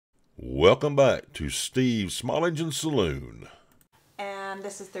Welcome back to Steve's Small Engine Saloon. And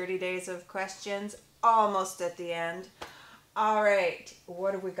this is 30 days of questions, almost at the end. All right,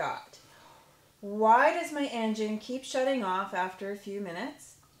 what have we got? Why does my engine keep shutting off after a few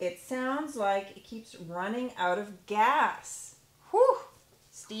minutes? It sounds like it keeps running out of gas. Whew,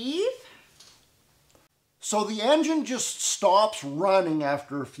 Steve? So the engine just stops running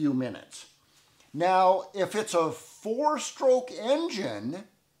after a few minutes. Now, if it's a four-stroke engine,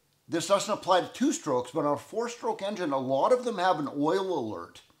 this doesn't apply to two strokes, but on a four-stroke engine, a lot of them have an oil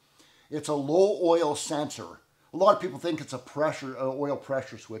alert. It's a low oil sensor. A lot of people think it's a oil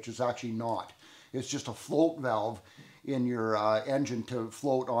pressure switch. It's actually not. It's just a float valve in your engine to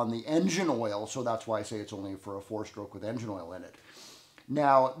float on the engine oil. So that's why I say it's only for a four-stroke with engine oil in it.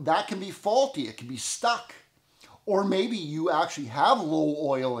 Now, that can be faulty. It can be stuck. Or maybe you actually have low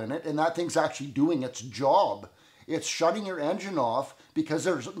oil in it and that thing's actually doing its job. It's shutting your engine off because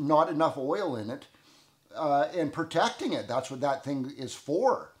there's not enough oil in it and protecting it. That's what that thing is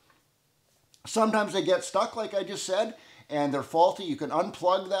for. Sometimes they get stuck, like I just said, and they're faulty. You can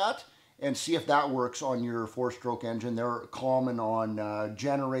unplug that and see if that works on your four-stroke engine. They're common on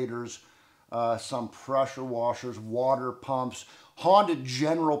generators, some pressure washers, water pumps, Honda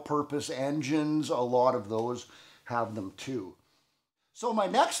general purpose engines. A lot of those have them too. So my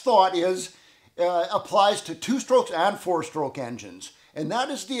next thought is, applies to two-stroke and four-stroke engines, and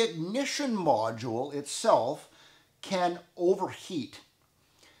that is the ignition module itself can overheat.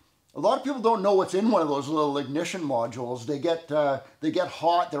 A lot of people don't know what's in one of those little ignition modules. They get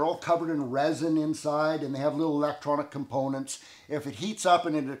hot. They're all covered in resin inside, and they have little electronic components. If it heats up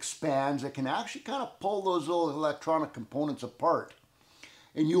and it expands, it can actually kind of pull those little electronic components apart,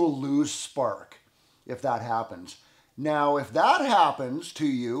 and you will lose spark if that happens. Now, if that happens to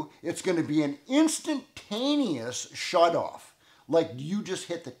you, it's going to be an instantaneous shut-off, like you just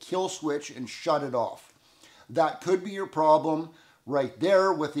hit the kill switch and shut it off. That could be your problem right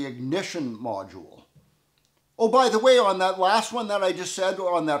there with the ignition module. Oh, by the way, on that last one that I just said,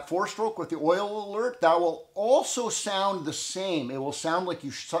 on that four-stroke with the oil alert, that will also sound the same. It will sound like you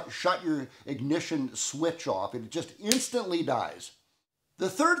shut your ignition switch off. It just instantly dies. The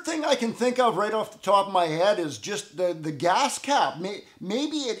third thing I can think of right off the top of my head is just the gas cap.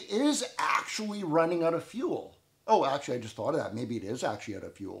 Maybe it is actually running out of fuel. Oh, actually, I just thought of that. Maybe it is actually out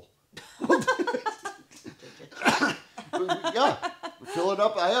of fuel. Yeah, fill it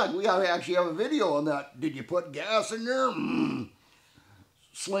up. We actually have a video on that. Did you put gas in there?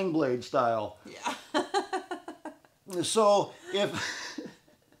 Sling blade style. Yeah. So if...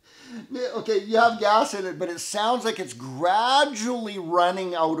 Okay, you have gas in it, but it sounds like it's gradually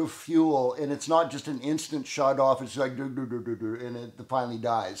running out of fuel, and it's not just an instant shut off. It's like, and it finally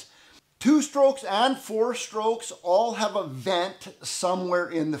dies. Two strokes and four strokes all have a vent somewhere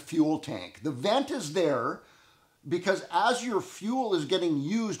in the fuel tank. The vent is there because as your fuel is getting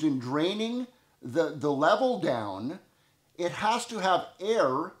used in draining the level down, it has to have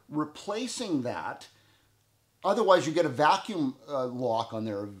air replacing that. Otherwise, you get a vacuum lock on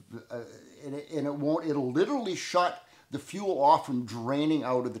there, and it'll literally shut the fuel off from draining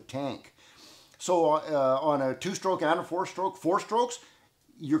out of the tank. So on a two-stroke and a four-stroke, four strokes,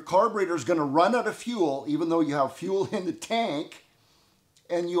 your carburetor is going to run out of fuel, even though you have fuel in the tank,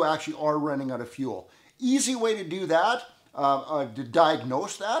 and you actually are running out of fuel. Easy way to do that, to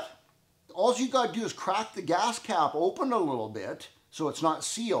diagnose that, all you got to do is crack the gas cap open a little bit so it's not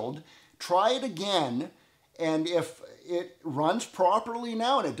sealed. Try it again. And if it runs properly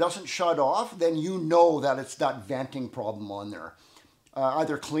now and it doesn't shut off, then you know that it's that venting problem on there.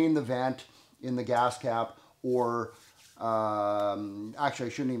 Either clean the vent in the gas cap or, actually I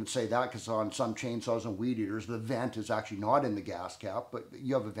shouldn't even say that because on some chainsaws and weed eaters, the vent is actually not in the gas cap, but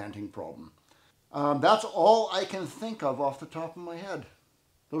you have a venting problem. That's all I can think of off the top of my head.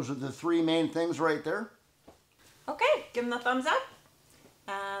 Those are the three main things right there. Okay, give them the thumbs up.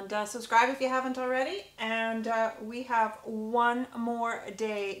 And subscribe if you haven't already. And we have one more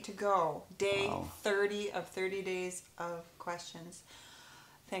day to go. Day Wow. 30 of 30 days of questions.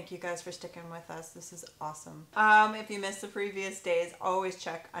 Thank you guys for sticking with us. This is awesome. If you missed the previous days, always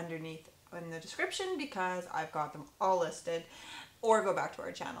check underneath in the description because I've got them all listed. Or go back to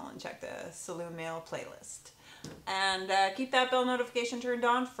our channel and check the Saloon Mail playlist. And keep that bell notification turned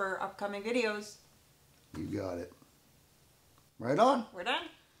on for upcoming videos. You got it. Right on. We're done.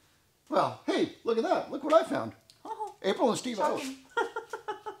 Well, hey, look at that. Look what I found. Oh, April and Steve out. shocking.